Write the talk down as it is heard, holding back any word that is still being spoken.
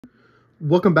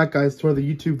Welcome back, guys, to another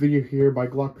YouTube video here by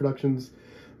Glock Productions.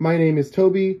 My name is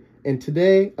Toby, and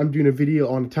today I'm doing a video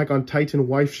on Attack on Titan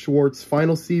Weiss Schwarz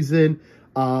final season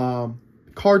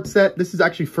card set. This is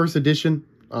actually first edition.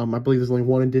 I believe there's only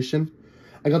one edition.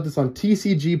 I got this on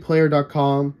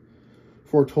tcgplayer.com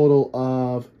for a total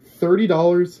of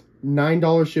 $30,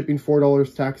 $9 shipping,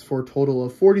 $4 tax, for a total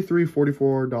of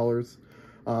 $44.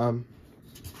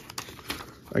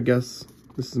 I guess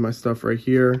this is my stuff right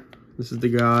here. This is the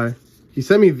guy. He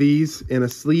sent me these in a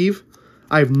sleeve.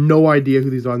 I have no idea who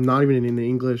these are. I'm not even in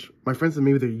English. My friends said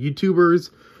maybe they're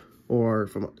YouTubers or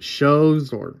from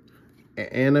shows or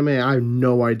anime. I have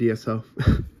no idea. So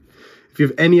if you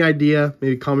have any idea,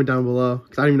 maybe comment down below.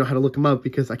 Because I don't even know how to look them up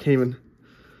because I can't even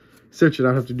search it.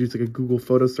 I'd have to do like a Google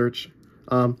photo search.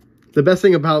 The best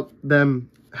thing about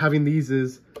them having these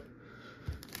is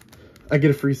I get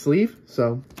a free sleeve.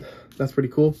 So that's pretty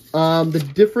cool.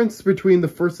 The difference between the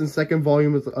first and second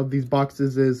volumes of these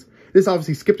boxes is this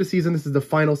obviously skipped a season. This is the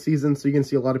final season, so you can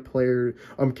see a lot of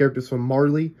characters from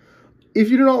Marley.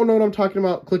 If you do not know what I'm talking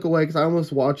about, click away because I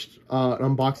almost watched an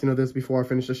unboxing of this before I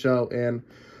finished the show, and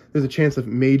there's a chance of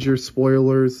major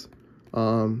spoilers.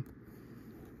 So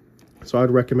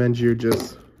I'd recommend you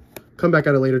just come back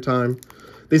at a later time.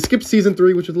 They skipped season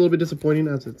 3, which is a little bit disappointing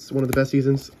as it's one of the best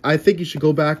seasons. I think you should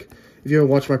go back if you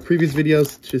haven't watched my previous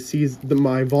videos to see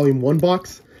my volume 1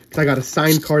 box, because I got a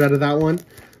signed card out of that one.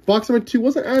 Box number 2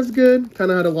 wasn't as good. Kind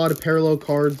of had a lot of parallel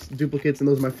cards, duplicates, and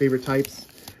those are my favorite types.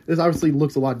 This obviously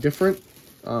looks a lot different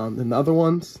than the other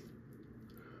ones.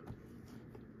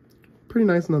 Pretty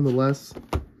nice nonetheless.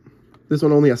 This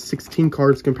one only has 16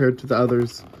 cards compared to the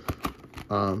others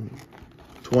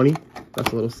 20.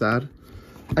 That's a little sad.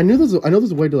 I know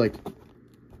there's a way to, like,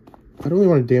 I don't really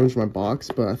want to damage my box,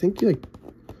 but I think you, like,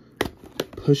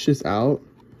 push this out.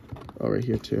 Oh, right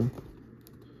here too.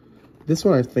 This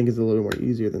one I think is a little more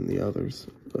easier than the others.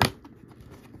 But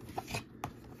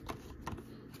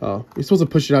oh, you're supposed to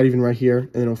push it out even right here,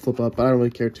 and then it'll flip up. But I don't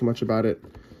really care too much about it.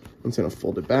 I'm just gonna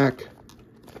fold it back.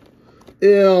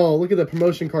 Ew! Look at the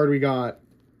promotion card we got.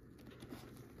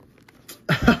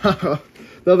 The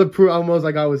other promos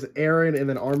I got was Aaron and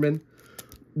then Armin.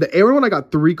 The Aaron one I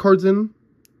got 3 cards in,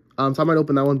 so I might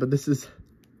open that one. But this is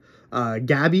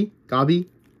Gabi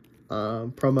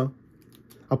promo.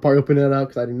 I'll probably open it up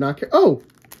because I do not care. Oh,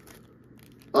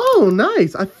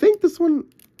 nice. I think this one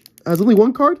has only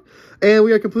 1 card, and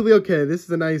we are completely okay. This is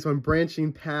a nice one.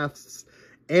 Branching Paths,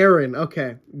 Aaron.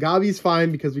 Okay, Gabi's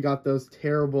fine because we got those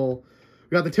terrible.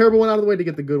 We got the terrible one out of the way to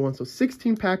get the good one. So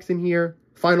 16 packs in here.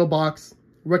 Final box.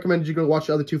 Recommend you go watch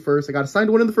the other 2 first. I got a signed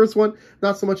one in the first one.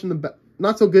 Not so much in the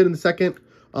not so good in the second.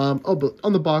 But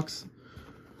on the box,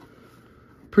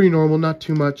 pretty normal. Not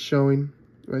too much showing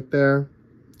right there.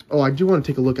 Oh, I do want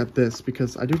to take a look at this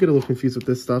because I do get a little confused with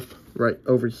this stuff right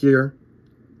over here.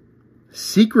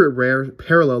 Secret Rare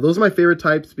Parallel. Those are my favorite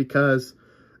types because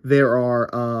there are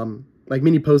like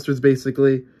mini posters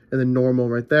basically, and then normal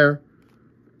right there.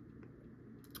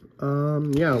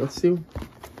 Yeah, let's see.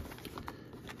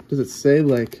 Does it say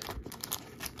like?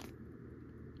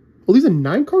 Well, these are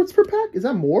 9 cards per pack. Is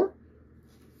that more?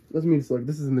 Let me just look.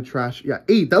 This is in the trash. Yeah,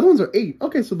 8. The other ones are 8.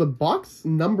 Okay, so the box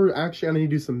number, actually, I need to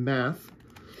do some math.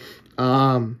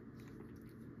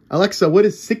 Alexa, what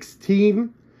is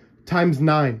 16 times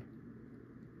 9?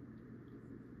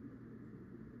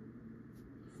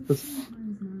 That's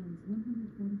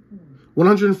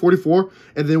 144.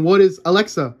 And then what is,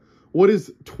 Alexa, what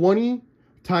is 20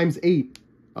 times 8?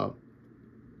 Oh.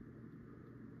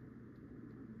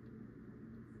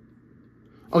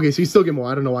 Okay, so you still get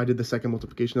more. I don't know why I did the second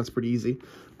multiplication. That's pretty easy.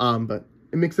 But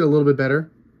it makes it a little bit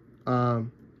better.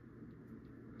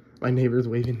 My neighbor's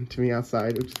waving to me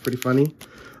outside, which is pretty funny.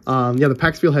 Yeah, the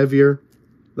packs feel heavier.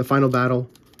 The final battle,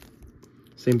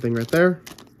 same thing right there.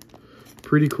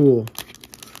 Pretty cool.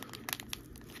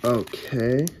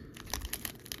 Okay.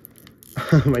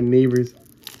 My neighbors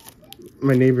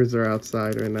are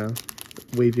outside right now,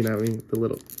 waving at me. The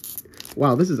little.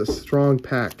 Wow, this is a strong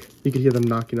pack. You can hear them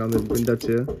knocking on the window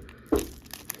too.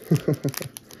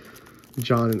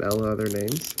 John and Ella are their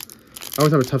names. I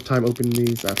always have a tough time opening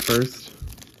these at first.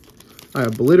 I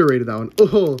obliterated that one.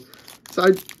 Oh, so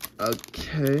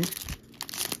okay.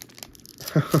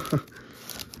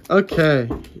 Okay.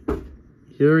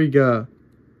 Here we go.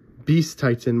 Beast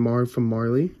Titan, from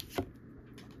Marley.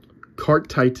 Cart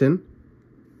Titan.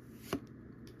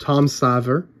 Tom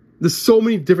Saver. There's so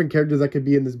many different characters that could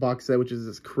be in this box set, which is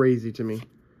just crazy to me.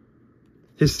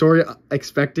 Historia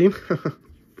Expecting.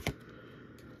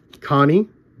 Connie.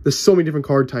 There's so many different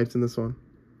card types in this one.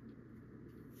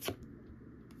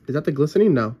 Is that the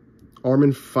glistening? No.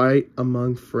 Armin Fight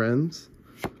Among Friends.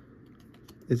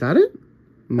 Is that it?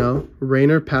 No.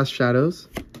 Rainer, Past Shadows.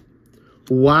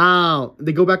 Wow.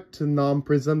 They go back to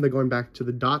non-prism. They're going back to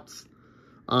the dots.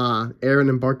 Aaron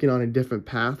embarking on a different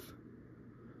path.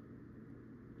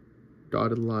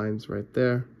 Dotted lines right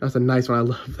there. That's a nice one. I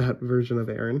love that version of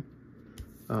Aaron.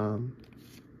 And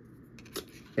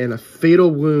a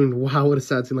fatal wound. Wow, what a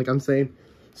sad scene. Like I'm saying,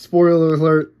 spoiler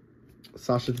alert,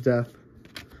 Sasha's death.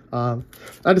 I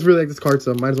just really like this card,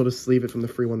 so I might as well just sleeve it from the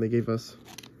free one they gave us.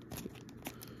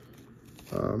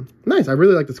 Nice. I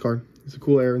really like this card. It's a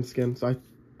cool Aaron skin. So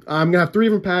I'm gonna have 3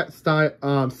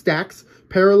 different stacks,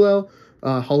 parallel,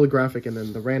 holographic, and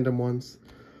then the random ones.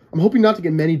 I'm hoping not to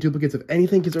get many duplicates of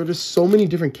anything because there are just so many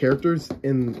different characters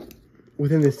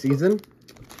within this season,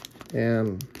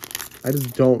 and I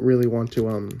just don't really want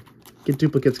to get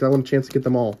duplicates because I want a chance to get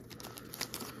them all.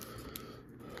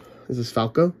 Is this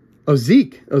Falco? Oh,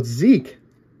 Zeke. Oh, it's Zeke.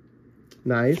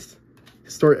 Nice.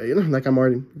 Like I'm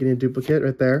already getting a duplicate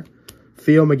right there.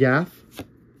 Theo McGath.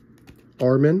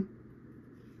 Armin.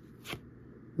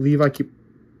 Levi keep...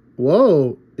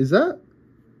 Whoa. Is that...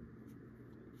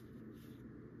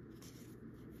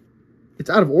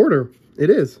 It's out of order. It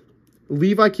is.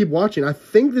 Levi keep watching. I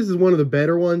think this is one of the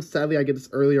better ones. Sadly, I get this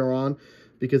earlier on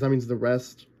because that means the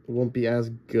rest won't be as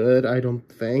good, I don't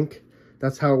think.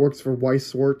 That's how it works for Weiss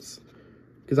Schwarz.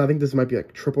 Because I think this might be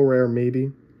like triple rare,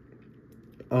 maybe.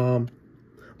 Oh,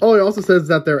 it also says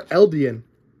that they're Eldian.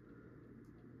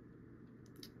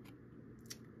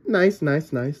 Nice,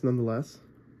 nice, nice, nonetheless.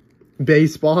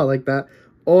 Baseball, I like that.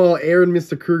 Oh, Aaron,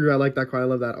 Mr. Kruger, I like that card. I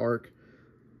love that arc.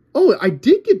 Oh, I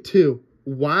did get 2.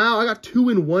 Wow, I got 2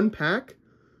 in 1 pack.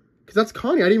 Because that's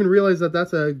Connie. I didn't even realize that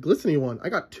that's a glistening one. I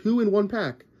got 2 in 1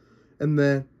 pack. And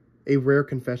then a rare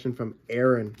confession from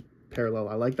Aaron. Parallel.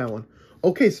 I like that one.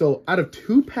 Okay, so out of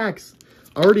 2 packs,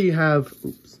 I already have...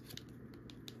 Oops.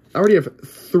 I already have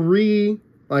 3,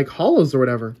 like, hollows or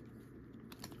whatever.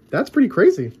 That's pretty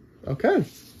crazy. Okay.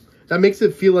 That makes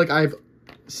it feel like I have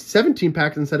 17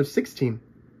 packs instead of 16.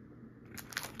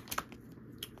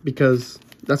 Because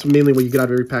that's mainly what you get out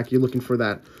of every pack. You're looking for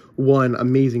that one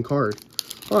amazing card.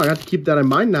 Oh, I got to keep that in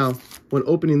mind now when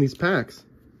opening these packs.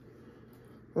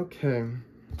 Okay.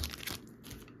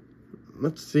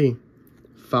 Let's see.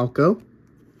 Falco.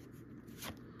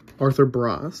 Arthur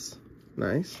Bras.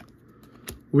 Nice.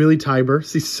 Willie Tiber.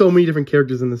 See so many different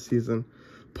characters in this season.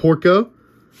 Porco.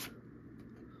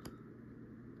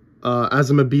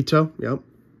 Azumabito. Yep.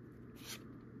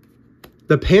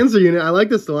 The Panzer unit. I like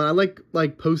this one. I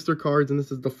like poster cards, and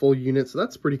this is the full unit, so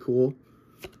that's pretty cool.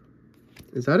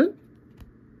 Is that it?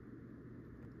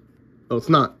 Oh, it's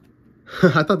not.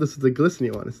 I thought this was the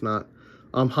glistening one. It's not.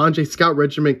 Hanjay Scout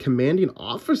Regiment Commanding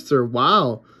Officer.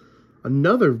 Wow.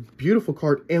 Another beautiful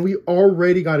card. And we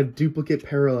already got a duplicate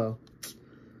parallel.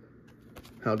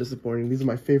 How disappointing. These are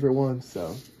my favorite ones,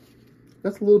 so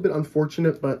that's a little bit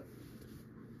unfortunate, but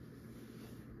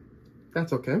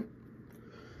that's okay.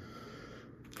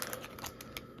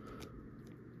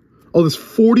 Oh, there's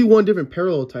 41 different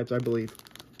parallel types, I believe.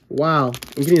 Wow.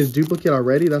 I'm getting a duplicate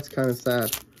already? That's kind of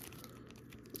sad.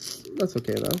 That's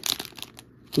okay, though.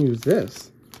 Who's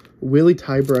this? Willie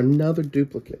Tiber, another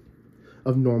duplicate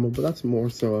of normal, but that's more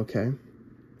so okay.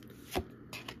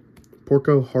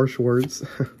 Porco, Harsh Words.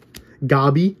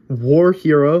 Gabi, War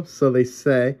Hero, so they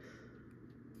say.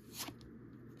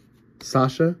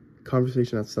 Sasha,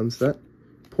 Conversation at Sunset.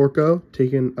 Porco,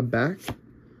 Taken Aback.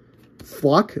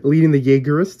 Flock, leading the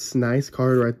Jaegerists. Nice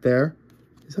card right there.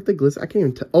 Is that the glitz? I can't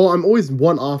even tell. Oh, I'm always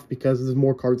one off because there's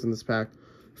more cards in this pack.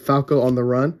 Falco on the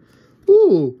Run.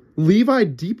 Ooh, Levi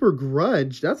Deeper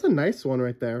Grudge. That's a nice one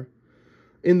right there.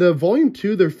 In the Volume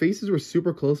 2, their faces were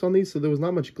super close on these, so there was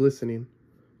not much glistening.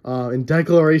 In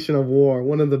Declaration of War,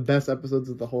 one of the best episodes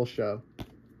of the whole show.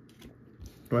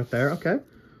 Right there, okay.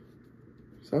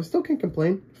 So I still can't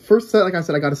complain. First set, like I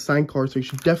said, I got a signed card, so you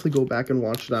should definitely go back and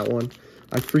watch that one.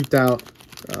 I freaked out.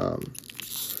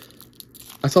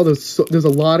 I saw there's a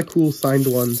lot of cool signed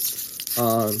ones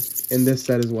in this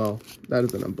set as well. That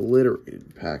is an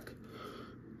obliterated pack.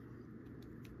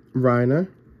 Reiner,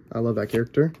 I love that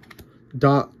character.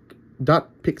 Dot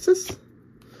Pixis,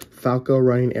 Falco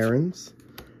running errands.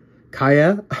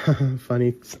 Kaya,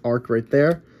 funny arc right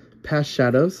there. Past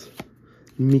Shadows,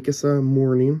 Mikasa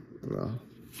Morning. Oh.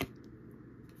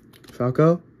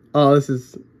 Falco. Oh,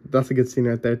 that's a good scene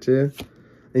right there too.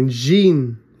 And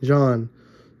Jean,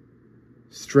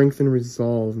 Strength and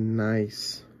Resolve,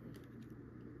 nice.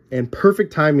 And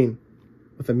perfect timing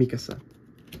with a Mikasa.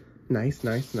 Nice,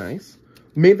 nice, nice.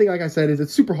 Main thing, like I said, is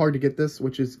it's super hard to get this,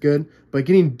 which is good. But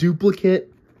getting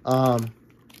duplicate, like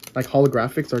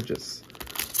holographics are just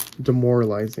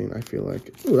demoralizing, I feel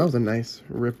like. Ooh, that was a nice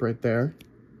rip right there.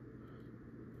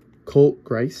 Colt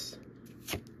Grice.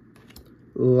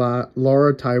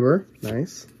 Laura Tiber.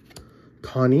 Nice.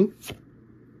 Connie.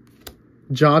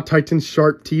 Jaw Titan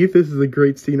Sharp Teeth. This is a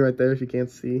great scene right there if you can't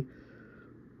see.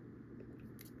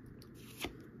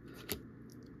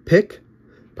 Pike.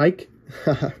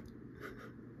 I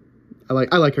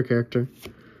like her character.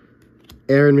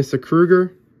 Aaron, Mr.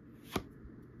 Kruger.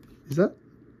 Is that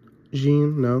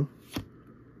Jean? No.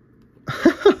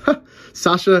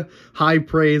 Sasha, high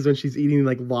praise when she's eating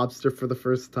like lobster for the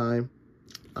first time.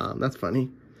 That's funny.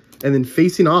 And then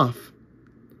Facing Off.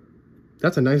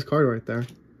 That's a nice card right there.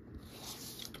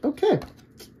 Okay.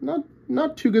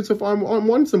 Not too good so far. I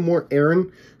want some more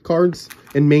Aaron cards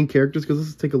and main characters because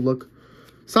let's take a look.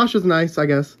 Sasha's nice, I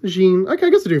guess. Jean. Okay, I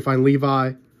guess they're doing fine.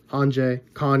 Levi, Hanjay,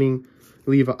 Connie,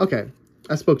 Levi. Okay.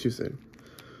 I spoke too soon.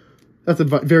 That's a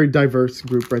very diverse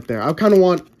group right there. I kind of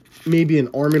want maybe an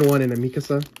Armin one and a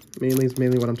Mikasa. Mainly is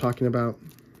mainly what I'm talking about.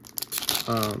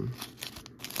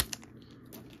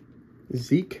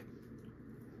 Zeke.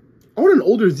 I want an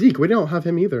older Zeke. We don't have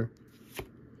him either.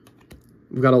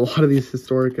 We've got a lot of these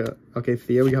Historica. Okay,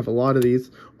 Thea, we have a lot of these.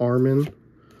 Armin.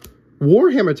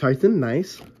 Warhammer Titan,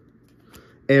 nice.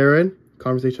 Aaron,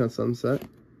 Conversation at Sunset.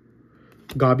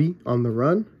 Gabi, On the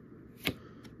Run.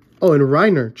 Oh, and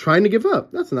Reiner, Trying to Give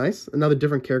Up. That's nice. Another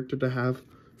different character to have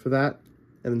for that.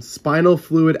 And then Spinal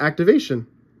Fluid Activation.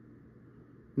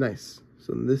 Nice.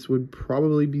 So this would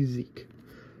probably be Zeke.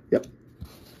 Yep.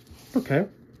 Okay.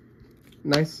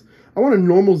 Nice. I want a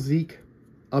normal Zeke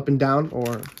up and down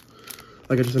or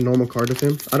like just a normal card of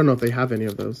him. I don't know if they have any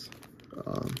of those.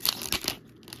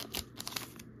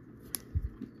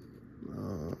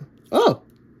 Oh!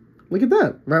 Look at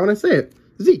that. Right when I say it.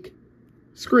 Zeke.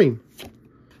 Scream.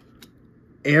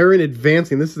 Aaron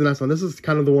Advancing. This is a nice one. This is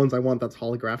kind of the ones I want that's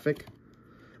holographic.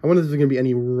 I wonder if there's going to be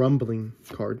any rumbling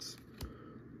cards.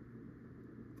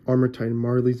 Armor Titan.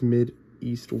 Marley's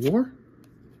Mid-East War.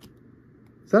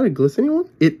 Is that a glistening one?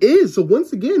 It is. So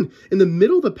once again, in the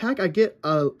middle of the pack, I get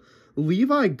a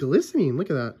Levi glistening. Look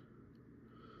at that.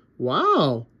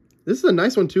 Wow. This is a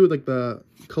nice one too with like the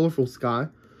colorful sky.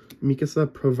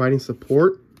 Mikasa providing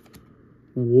support.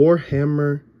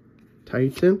 Warhammer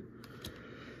Titan.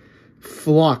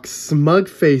 Flock. Smug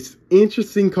Face.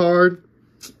 Interesting card.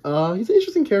 He's an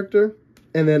interesting character.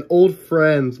 And then Old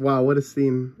Friends. Wow, what a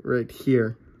scene right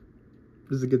here.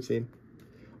 This is a good scene.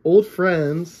 Old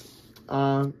Friends.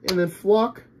 And then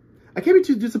Flock. I can't be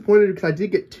too disappointed because I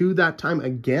did get 2 that time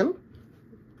again.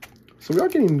 So we are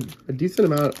getting a decent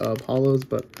amount of holos,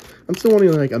 but I'm still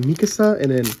wanting like a Mikasa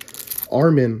and then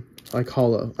Armin like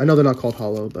holo. I know they're not called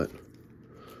holo, but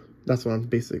that's what I'm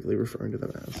basically referring to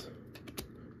them as.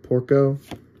 Porco.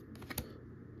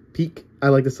 Peek. I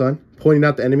like the sun. Pointing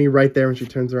out the enemy right there when she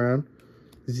turns around.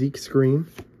 Zeke Scream.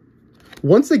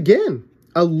 Once again,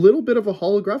 a little bit of a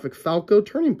holographic Falco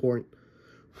Turning Point.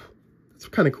 It's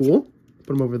kind of cool.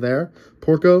 Put him over there.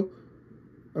 Porco.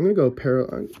 I'm going to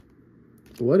go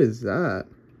what is that?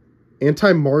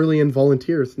 Anti-Marleyan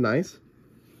Volunteers. Nice.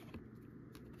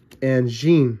 And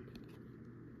Jean.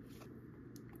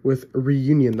 With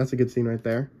Reunion. That's a good scene right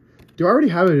there. Do I already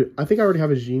have a... I think I already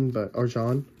have a Jean, but... Or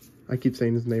Jean. I keep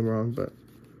saying his name wrong, but...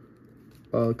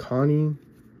 Connie.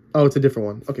 Oh, it's a different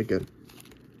one. Okay, good.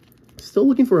 Still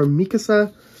looking for a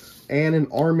Mikasa and an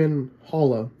Armin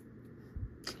holo.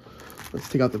 Let's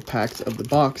take out the packs of the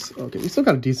box. Okay, we still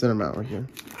got a decent amount right here.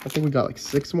 I think we got like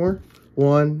 6 more.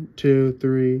 1, 2,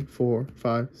 3, 4,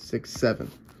 5, 6,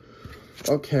 7.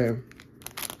 Okay.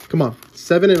 Come on.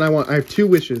 7 and I have 2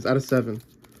 wishes out of 7.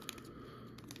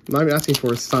 I'm not even asking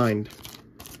for a signed.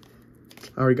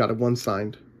 I already got 1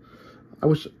 signed. I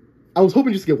was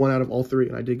hoping just to get 1 out of all 3,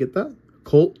 and I did get that.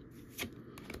 Colt.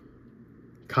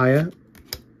 Kaya.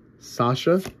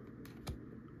 Sasha.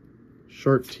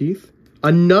 Sharp Teeth.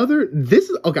 Another, this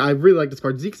is, okay, I really like this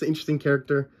card. Zeke's an interesting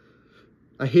character.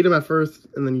 I hate him at first,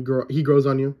 and then he grows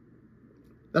on you.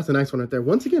 That's a nice one right there.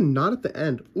 Once again, not at the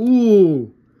end.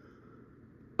 Ooh.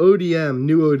 ODM,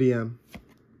 new ODM.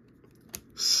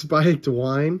 Spiked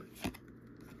Wine.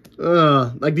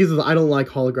 Like these are, I don't like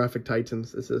holographic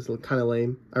Titans. This is kind of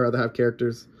lame. I'd rather have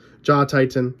characters. Jaw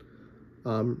Titan.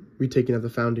 Retaking of the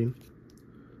Founding.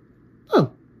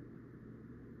 Oh.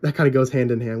 That kind of goes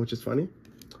hand in hand, which is funny.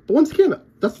 But once again,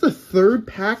 that's the 3rd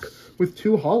pack with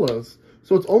 2 holos.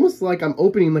 So it's almost like I'm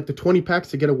opening like the 20 packs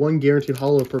to get a 1 guaranteed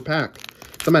holo per pack.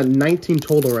 So I'm at 19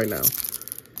 total right now.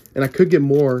 And I could get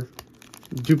more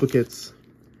duplicates.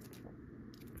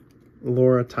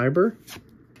 Laura Tiber.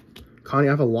 Connie,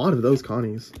 I have a lot of those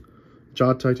Connies.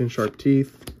 Jaw Titan, Sharp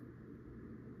Teeth.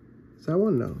 Is that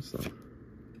one? No, it's not.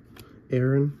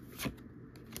 Aaron.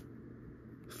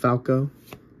 Falco.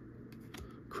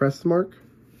 Crestmark.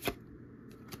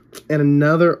 And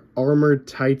another Armored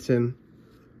Titan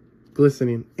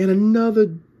glistening. And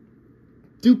another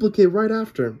duplicate right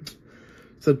after.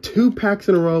 So 2 packs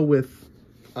in a row with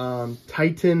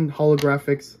Titan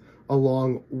holographics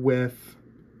along with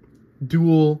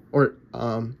dual or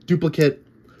duplicate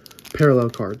parallel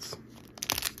cards.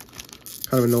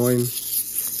 Kind of annoying.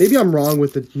 Maybe I'm wrong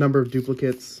with the number of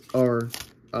duplicates or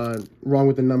wrong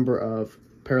with the number of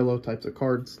parallel types of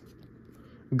cards.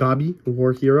 Gabi,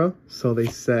 War Hero, so they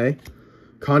say.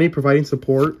 Connie providing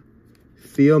support.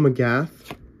 Theo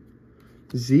McGath.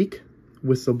 Zeke,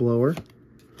 Whistleblower.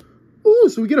 Ooh,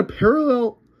 so we get a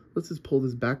parallel. Let's just pull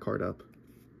this back card up.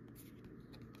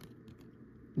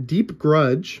 Deep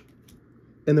Grudge.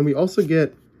 And then we also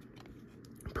get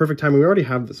Perfect Timing. We already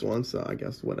have this one, so I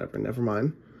guess whatever. Never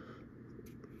mind.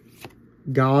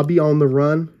 Gabi on the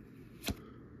Run.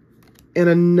 And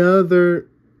another...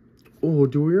 Oh,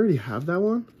 do we already have that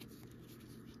one?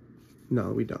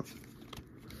 No, we don't.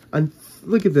 And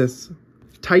look at this.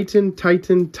 Titan,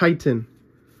 Titan, Titan.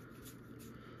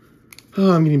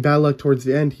 Oh, I'm getting bad luck towards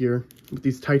the end here with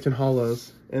these Titan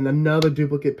Hollows. And another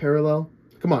duplicate parallel.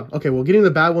 Come on. Okay, well, getting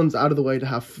the bad ones out of the way to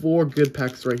have 4 good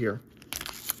packs right here.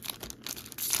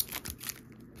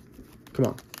 Come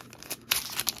on.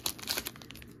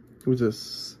 Who's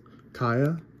this?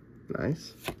 Kaya.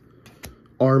 Nice.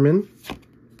 Armin.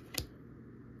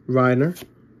 Reiner.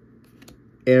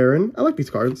 Aaron. I like these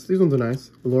cards. These ones are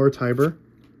nice. Laura Tiber.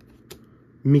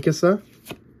 Mikasa.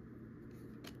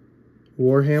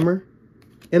 Warhammer.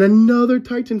 And another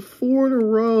Titan. 4 in a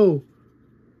row.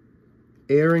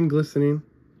 Aaron Glistening.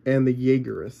 And the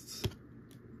Jaegerists.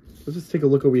 Let's just take a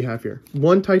look at what we have here.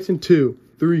 1 Titan, 2,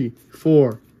 3,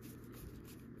 4.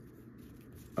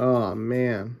 Oh,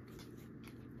 man.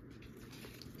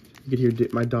 You can hear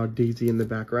my dog Daisy in the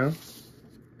background.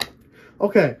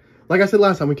 Okay, like I said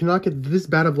last time, we cannot get this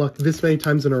bad of luck this many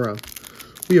times in a row.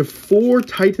 We have 4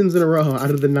 Titans in a row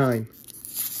out of the 9.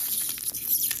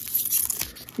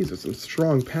 These are some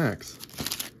strong packs.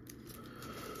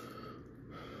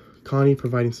 Connie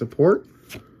providing support.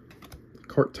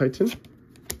 Cart Titan.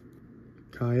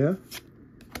 Kaya.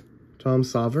 Tom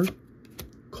Saver.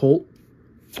 Colt.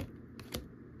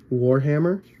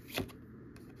 Warhammer.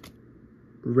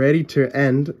 Ready to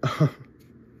End.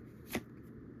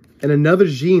 And another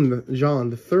Jean, the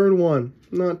 3rd one.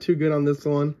 Not too good on this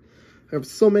one. I have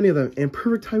so many of them. And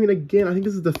Perfect Timing again. I think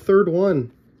this is the 3rd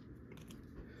one.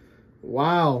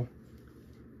 Wow.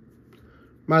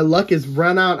 My luck is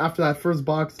run out after that first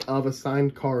box of a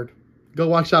signed card. Go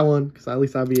watch that one, because at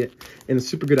least I'll be in a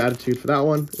super good attitude for that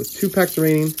one. With 2 packs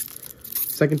remaining.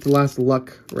 Second to last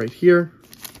luck right here.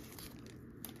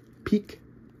 Peak.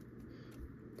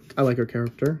 I like her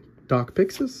character. Doc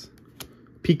Pixis.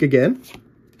 Peak again.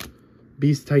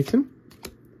 Beast Titan.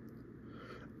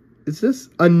 Is this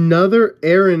another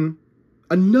Aaron?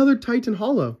 Another Titan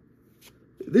Hollow.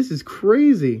 This is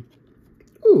crazy.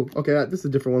 Ooh, okay, this is a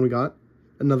different one we got.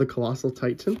 Another Colossal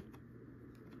Titan.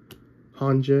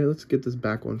 Hanjay. Let's get this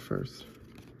back one first.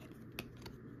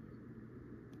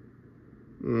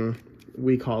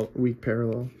 Weak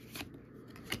parallel.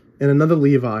 And another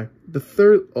Levi. The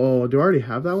 3rd... Oh, do I already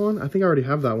have that one? I think I already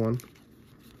have that one.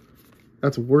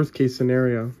 That's worst case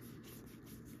scenario.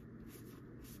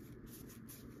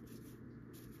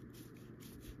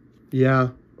 Yeah.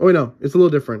 Oh, wait, no. It's a little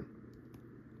different.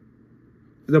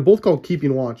 They're both called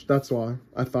Keeping Watch. That's why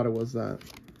I thought it was that.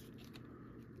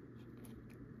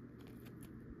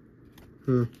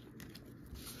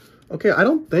 Okay, I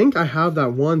don't think I have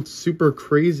that one super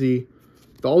crazy.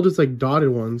 They're all just like dotted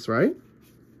ones, right?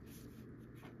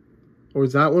 Or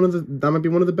is that one of the... That might be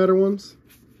one of the better ones?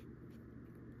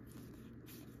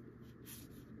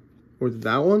 Or is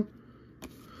that one?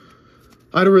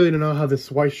 I don't really know how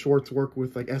this Weiss Schwarz work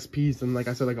with like SPs and like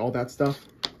I said, like all that stuff.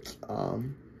 But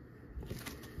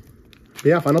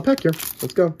yeah, final pack here.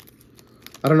 Let's go.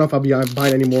 I don't know if I'll be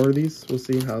buying any more of these. We'll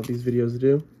see how these videos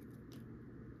do.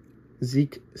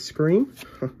 Zeke Scream.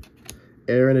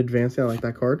 Aaron Advancing. I like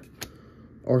that card.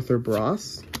 Arthur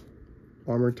Bross.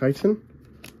 Armored Titan.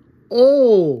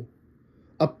 Oh!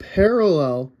 A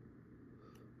parallel.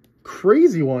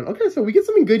 Crazy one. Okay, so we get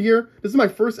something good here. This is my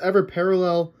first ever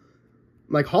parallel,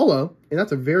 like, hollow. And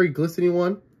that's a very glistening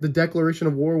one. The Declaration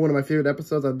of War, one of my favorite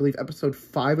episodes. I believe episode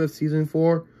 5 of season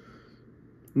 4.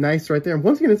 Nice right there. And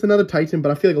once again, it's another Titan, but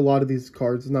I feel like a lot of these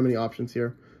cards, there's not many options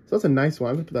here. So that's a nice one.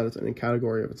 I'm going to put that in a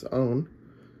category of its own.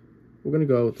 We're going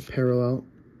to go with the parallel.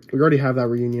 We already have that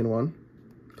reunion one.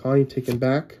 Connie taken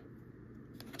back.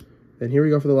 And here we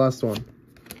go for the last one.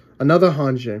 Another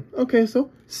Hanji. Okay,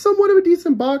 so somewhat of a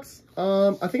decent box.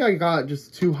 I think I got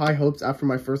just too high hopes after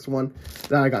my first one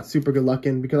that I got super good luck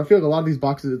in, because I feel like a lot of these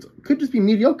boxes could just be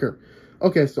mediocre.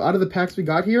 Okay, so out of the packs we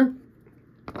got here,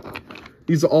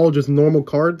 these are all just normal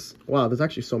cards. Wow, there's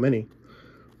actually so many.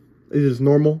 These are just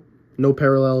normal, no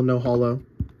parallel, no holo.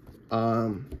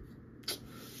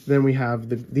 Then we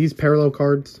have these parallel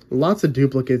cards. Lots of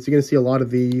duplicates. You're going to see a lot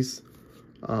of these.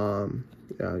 Yeah,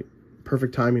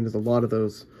 perfect timing. There's a lot of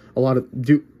those. A lot of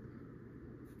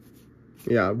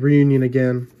reunion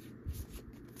again.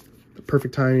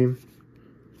 Perfect timing.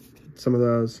 Some of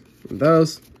those. And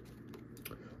those.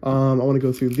 I want to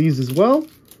go through these as well.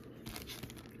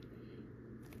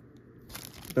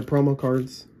 The promo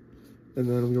cards. And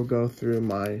then we'll go through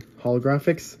my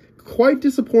holographics. Quite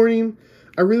disappointing.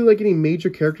 I really like getting major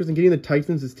characters, and getting the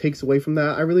Titans just takes away from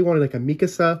that. I really wanted like a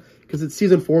Mikasa, because it's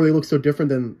season 4. They look so different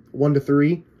than 1 to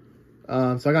 3.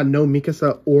 So I got no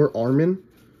Mikasa or Armin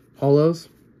holos.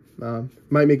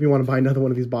 Might make me want to buy another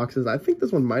one of these boxes. I think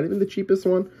this one might have been the cheapest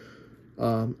one.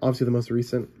 Obviously the most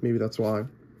recent. Maybe that's why.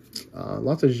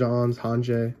 Lots of Jeans,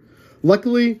 Hanji.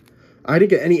 Luckily, I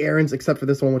didn't get any errands except for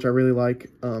this one, which I really like.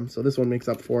 So this one makes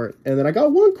up for it. And then I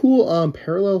got one cool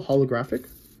parallel holographic,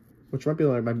 which might be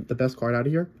like the best card out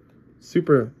of here.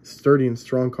 Super sturdy and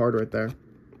strong card right there.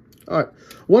 All right.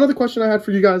 One other question I had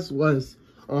for you guys was,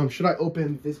 should I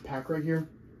open this pack right here?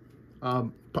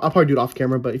 I'll probably do it off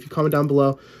camera, but if you comment down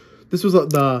below. This was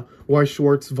the Weiss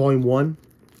Schwarz Volume 1.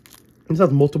 This has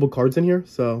multiple cards in here,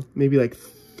 so maybe like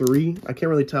 3. I can't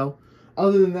really tell.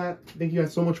 Other than that, thank you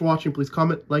guys so much for watching. Please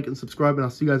comment, like, and subscribe, and I'll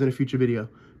see you guys in a future video.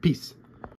 Peace.